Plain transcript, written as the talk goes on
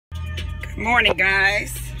Morning,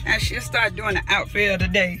 guys. I should start doing the outfit of the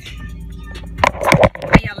day.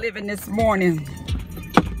 How y'all living this morning?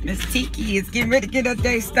 Miss Tiki is getting ready to get her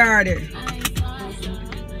day started.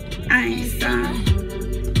 I ain't sorry.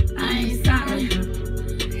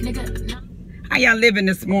 How y'all living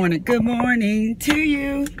this morning? Good morning to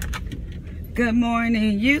you. Good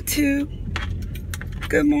morning, YouTube.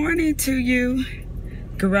 Good morning to you.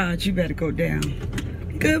 Garage, you better go down.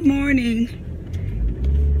 Good morning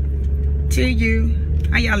to you.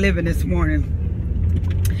 How y'all living this morning?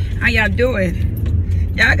 How y'all doing?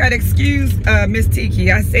 Y'all gotta excuse Miss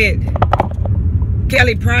Tiki. I said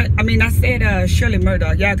Kelly Price. I said Shirley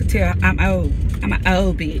Murdoch. Y'all could tell I'm old. I'm an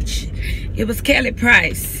old bitch. It was Kelly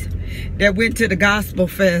Price that went to the Gospel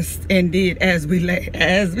Fest and did As We Lay.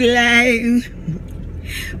 As we lay,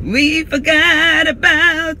 we forgot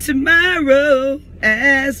about tomorrow.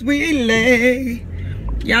 As we lay.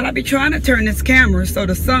 Y'all, I be trying to turn this camera so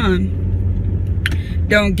the sun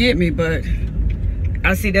don't get me, but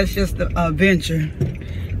I see that's just a venture.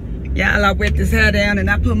 Y'all, I wet this hair down and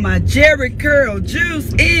I put my Jerry Curl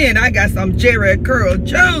juice in. I got some Jerry Curl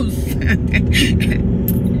juice.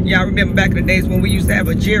 Y'all remember back in the days when we used to have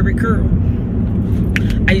a Jerry Curl?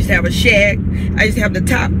 I used to have a shag. I used to have the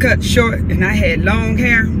top cut short and I had long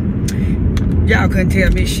hair. Y'all couldn't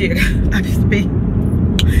tell me shit. I used to be,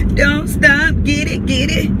 don't stop, get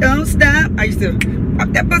it, don't stop. I used to pop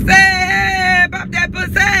that pussy, pop that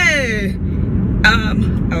pussy.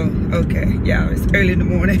 Oh, okay. Y'all, it's early in the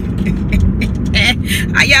morning.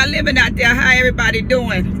 How y'all living out there? How everybody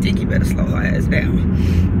doing? Tiki better slow her ass down.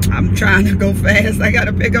 I'm trying to go fast. I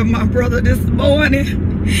gotta pick up my brother this morning.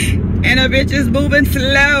 And a bitch is moving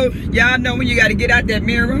slow. Y'all know when you gotta get out that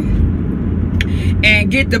mirror and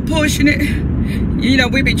get to pushing it. You know,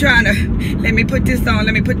 we be trying to, let me put this on,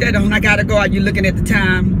 let me put that on. I gotta go out, you looking at the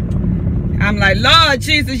time. I'm like, Lord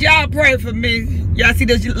Jesus, y'all pray for me. Y'all see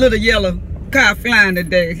this little yellow car flying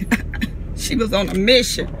today. She was on a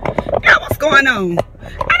mission. Now, what's going on? I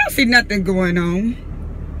don't see nothing going on.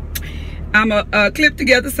 I'm going to clip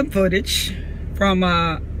together some footage from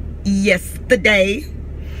yesterday.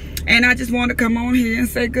 And I just want to come on here and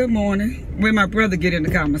say good morning. When my brother get in the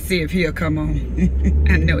car, I'm going to see if he'll come on.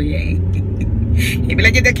 I know he ain't. He be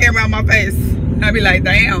like, get that camera on my face. I be like,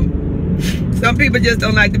 damn. Some people just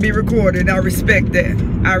don't like to be recorded. I respect that.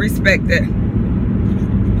 I respect that.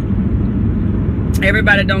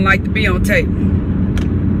 Everybody don't like to be on tape.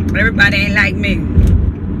 Everybody ain't like me.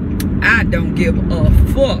 I don't give a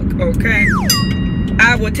fuck, okay?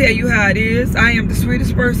 I will tell you how it is. I am the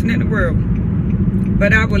sweetest person in the world.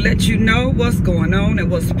 But I will let you know what's going on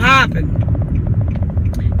and what's popping.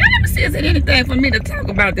 Now let me see, is there anything for me to talk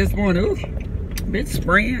about this morning? Ooh, bitch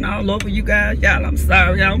spraying all over you guys. Y'all, I'm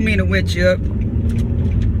sorry. I don't mean to wet you up.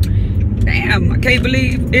 Damn, I can't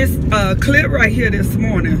believe it's a clip right here this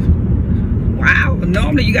morning. Wow,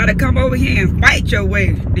 normally you gotta come over here and fight your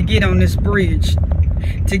way to get on this bridge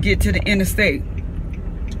to get to the interstate.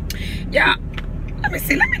 Yeah, let me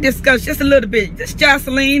see, let me discuss just a little bit. This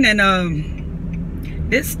Jocelyn and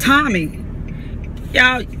this Tommy.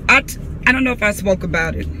 Y'all, I don't know if I spoke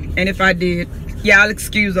about it, and if I did, y'all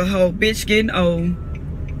excuse a whole bitch getting old.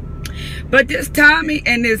 But this Tommy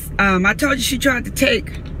and this, I told you she tried to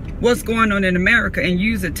take what's going on in America and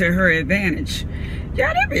use it to her advantage.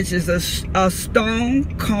 Yeah, that bitch is a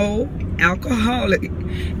stone cold alcoholic.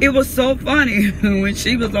 It was so funny when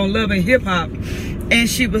she was on Love and Hip Hop and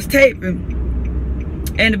she was taping.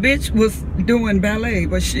 And the bitch was doing ballet,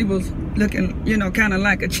 but she was looking, you know, kind of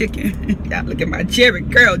like a chicken. Y'all look at my Jerry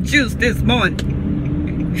Curl juice this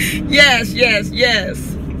morning. Yes.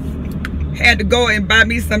 Had to go and buy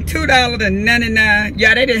me some $2.99.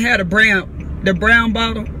 Yeah, they didn't have the brown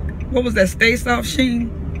bottle. What was that, Stay Soft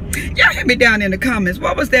Sheen? Y'all hit me down in the comments.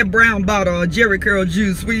 What was that brown bottle of Jerry Curl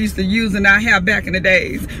juice we used to use in our hair back in the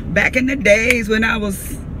days? Back in the days when I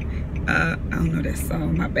was, I don't know that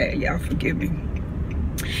song. My bad, y'all forgive me.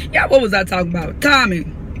 Y'all, what was I talking about? Tommy.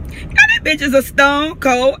 Now that bitch is a stone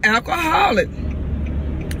cold alcoholic.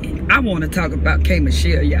 I want to talk about K.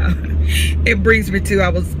 Michelle, y'all. It brings me to, I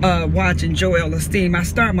was watching Joel Osteen. I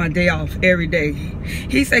start my day off every day.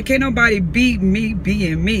 He said, can't nobody beat me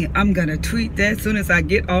being me. I'm going to tweet that as soon as I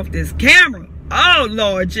get off this camera. Oh,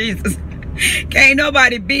 Lord Jesus. Can't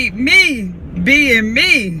nobody beat me being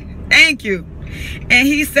me. Thank you. And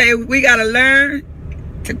he said, we got to learn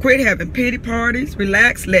to quit having pity parties.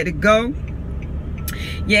 Relax, let it go.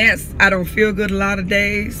 Yes, I don't feel good a lot of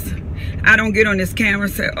days. I don't get on this camera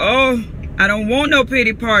and say, oh, I don't want no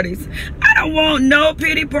pity parties. I don't want no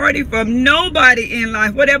pity party from nobody in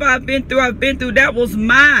life. Whatever I've been through. That was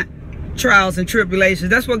my trials and tribulations.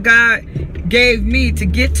 That's what God gave me to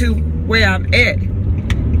get to where I'm at.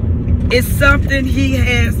 It's something he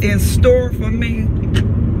has in store for me.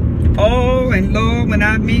 Oh, and Lord, when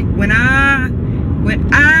I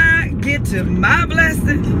get to my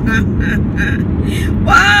blessing,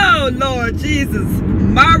 whoa, Lord Jesus,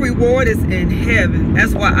 my reward is in heaven.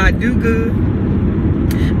 That's why I do good.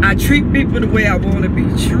 I treat people the way I want to be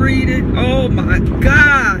treated. Oh my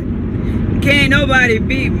God. Can't nobody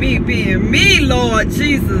beat me being me, Lord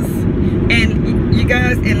Jesus. And you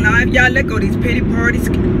guys in life, y'all let go of these pity parties.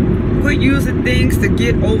 Quit using things to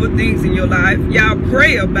get over things in your life. Y'all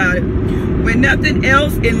pray about it. When nothing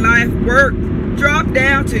else in life works, drop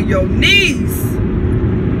down to your knees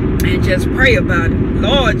and just pray about it.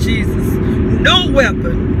 Lord Jesus, no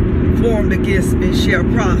weapon formed against me shall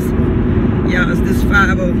prosper. Y'all, it's this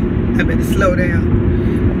 5-0. I better slow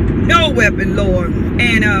down. No weapon, Lord.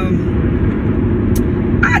 And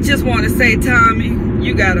I just want to say, Tommy,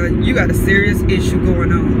 you got a serious issue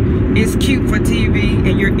going on. It's cute for TV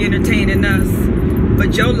and you're entertaining us,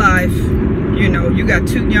 but your life, you know, you got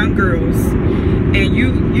 2 young girls, and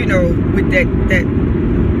you know, with that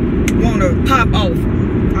want to pop off.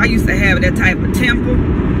 I used to have that type of temper,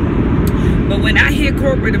 but when I hear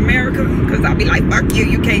corporate America, because I'll be like, fuck you,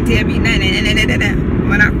 you can't tell me nothing.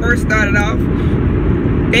 When I first started off,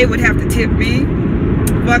 they would have to tip me,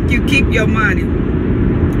 fuck you, keep your money.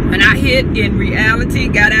 When I hit in reality,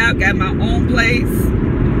 got out, got my own place,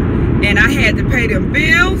 and I had to pay them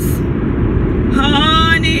bills,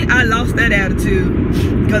 honey, I lost that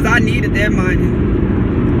attitude because I needed that money.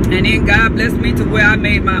 And then God blessed me to where I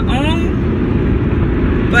made my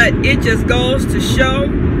own. But it just goes to show,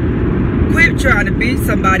 quit trying to be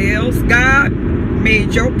somebody else. God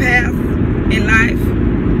made your path in life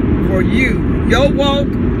for you. Your walk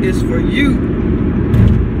is for you.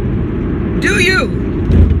 Do you?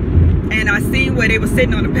 And I seen where they were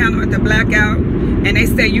sitting on the panel at the blackout, and they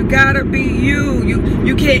say you gotta be you.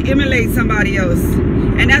 You can't emulate somebody else.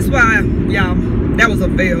 And that's why, y'all, that was a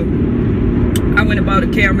fail. I went and bought a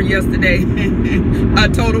camera yesterday. A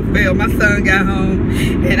total fail. My son got home,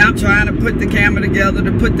 and I'm trying to put the camera together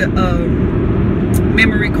to put the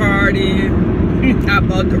memory card in. I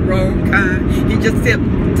bought the wrong kind. He just kept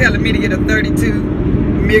telling me to get a 32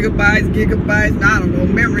 megabytes, gigabytes, I don't know,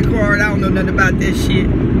 memory card. I don't know nothing about that shit.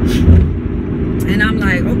 And I'm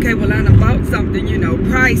like, okay, well, I done bought something, you know,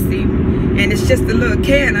 pricey, and it's just a little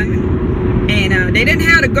Canon, and they didn't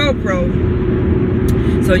have the GoPro.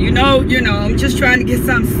 So, you know, I'm just trying to get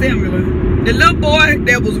something similar. The little boy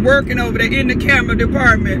that was working over there in the camera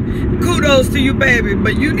department, kudos to you, baby,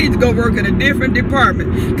 but you need to go work in a different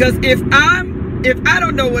department. Because if I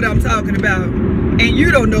don't know what I'm talking about, and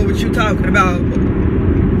you don't know what you're talking about,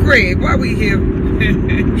 Greg, why we here?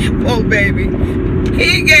 Oh, baby.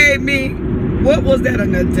 He gave me, what was that,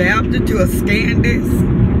 an adapter to a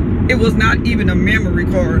SanDisk? It was not even a memory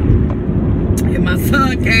card. And my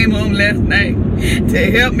son came home last night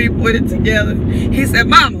to help me put it together. He said,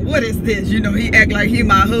 Mama, what is this? You know, he act like he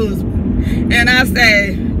my husband. And I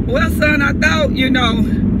said, well, son, I thought, you know,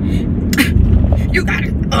 you got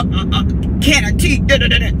a can of tea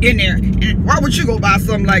in there. And why would you go buy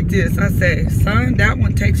something like this? I said, son, that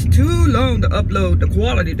one takes too long to upload the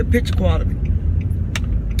quality, the picture quality.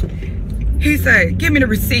 He said, give me the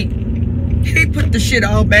receipt. He put the shit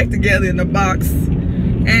all back together in the box,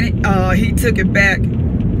 and he took it back,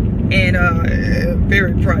 and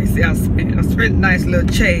very pricey. I spent a nice little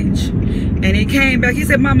change. And he came back, he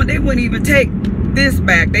said, Mama, they wouldn't even take this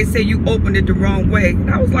back. They say you opened it the wrong way. And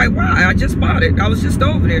I was like, why? I just bought it. I was just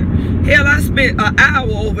over there. Hell, I spent an hour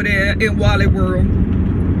over there in Wally World,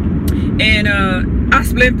 and I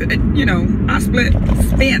spent,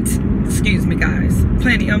 excuse me, guys,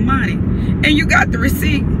 plenty of money. And you got the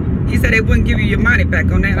receipt. He said they wouldn't give you your money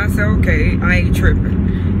back on that. I said, okay, I ain't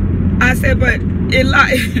tripping. I said, but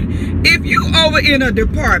if you over in a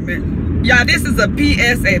department, y'all, this is a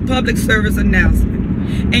PSA, public service announcement,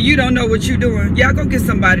 and you don't know what you're doing, y'all go get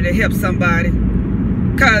somebody to help somebody.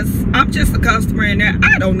 Because I'm just a customer in there.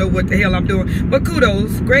 I don't know what the hell I'm doing. But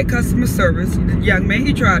kudos, great customer service. The young man,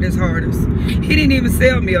 he tried his hardest. He didn't even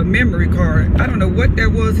sell me a memory card. I don't know what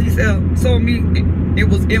that was. He sold me, it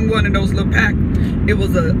was in one of those little packs. It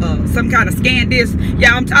was some kind of SanDisk.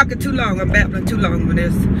 Yeah, I'm talking too long. I'm babbling too long on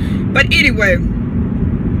this. But anyway,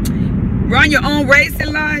 run your own race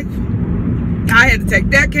in life. I had to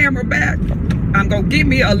take that camera back. I'm gonna give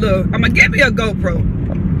me a GoPro.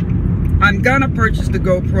 I'm gonna purchase the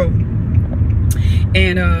GoPro.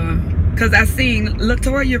 And cause I seen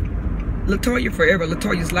Latoya Forever,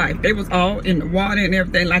 Latoya's Life. They was all in the water and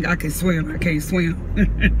everything like I can swim. I can't swim.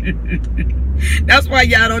 That's why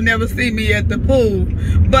y'all don't never see me at the pool.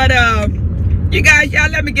 But You guys, y'all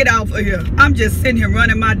let me get off of here. I'm just sitting here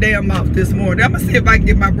running my damn mouth this morning. I'm gonna see if I can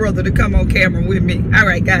get my brother to come on camera with me. All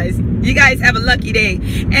right, guys. You guys have a lucky day.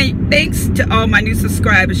 And thanks to all my new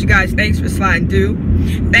subscribers. You guys, thanks for sliding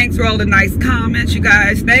through. Thanks for all the nice comments, you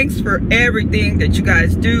guys. Thanks for everything that you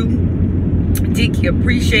guys do. Tiki,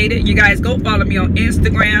 appreciate it. You guys go follow me on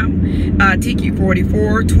Instagram,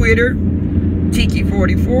 Tiki44, Twitter,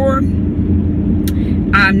 Tiki44.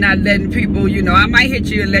 I'm not letting people, you know, I might hit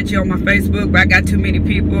you and let you on my Facebook, but I got too many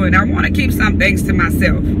people and I want to keep some things to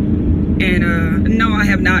myself. And no, I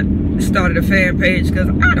have not started a fan page because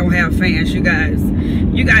I don't have fans, you guys.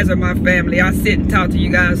 You guys are my family. I sit and talk to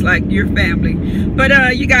you guys like your family.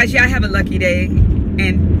 But you guys, y'all have a lucky day.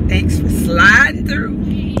 And thanks for sliding through.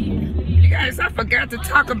 You guys, I forgot to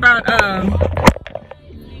talk about, yeah,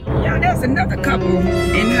 there's another couple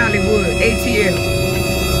in Hollywood, ATL.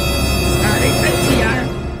 They say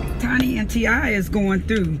Tiny and T.I. is going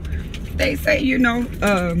through. They say, you know,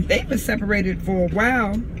 they've been separated for a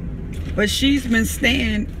while, but she's been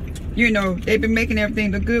staying, you know, they've been making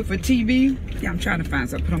everything look good for TV. Yeah, I'm trying to find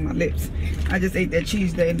something to put on my lips. I just ate that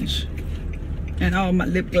cheese Danish and all my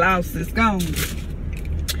lip gloss is gone.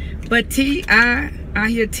 But T.I., I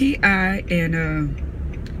hear T.I. and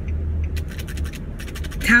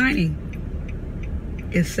Tiny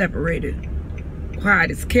is separated. Quiet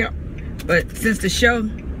is kept. But since the show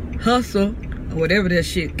Hustle, or whatever that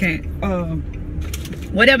shit came,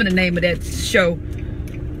 whatever the name of that show,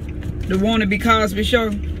 the Wannabe Cosby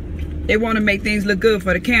show, they want to make things look good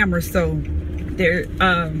for the camera, so they're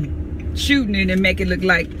shooting it and make it look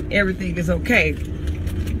like everything is okay.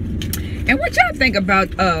 And what y'all think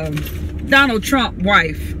about Donald Trump's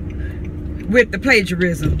wife with the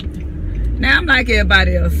plagiarism? Now, I'm like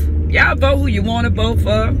everybody else. Y'all vote who you want to vote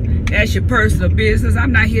for. That's your personal business.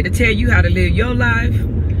 I'm not here to tell you how to live your life.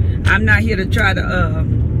 I'm not here to try to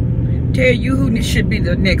tell you who should be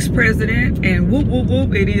the next president. And whoop, whoop,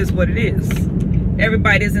 whoop, it is what it is.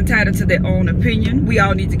 Everybody is entitled to their own opinion. We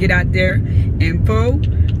all need to get out there and vote.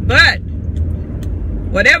 But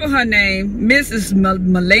whatever her name, Mrs.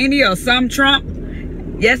 Melania or some Trump,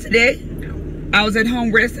 yesterday, I was at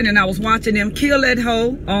home resting and I was watching them kill that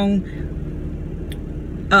hoe on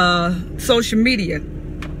social media.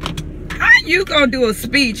 How you gonna do a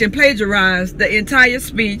speech and plagiarize the entire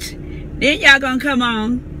speech, then y'all gonna come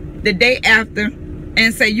on the day after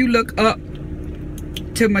and say you look up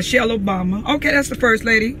to Michelle Obama? Okay, that's the first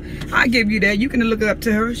lady. I'll give you that. You can look up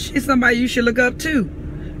to her. She's somebody you should look up to.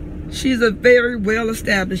 She's a very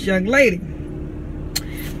well-established young lady.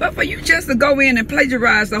 But for you just to go in and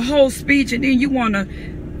plagiarize the whole speech and then you want to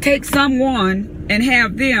take someone and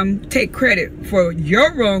have them take credit for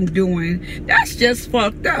your wrongdoing, that's just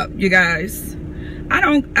fucked up, you guys. I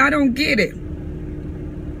don't get it.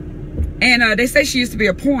 And they say she used to be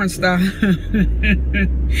a porn star.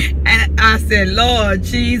 And I said, Lord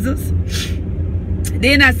Jesus.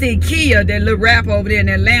 Then I see Kia, that little rapper over there in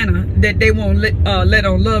Atlanta that they won't let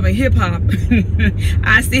on Love and Hip Hop.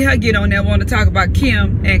 I see her get on there, want to talk about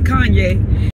Kim and Kanye.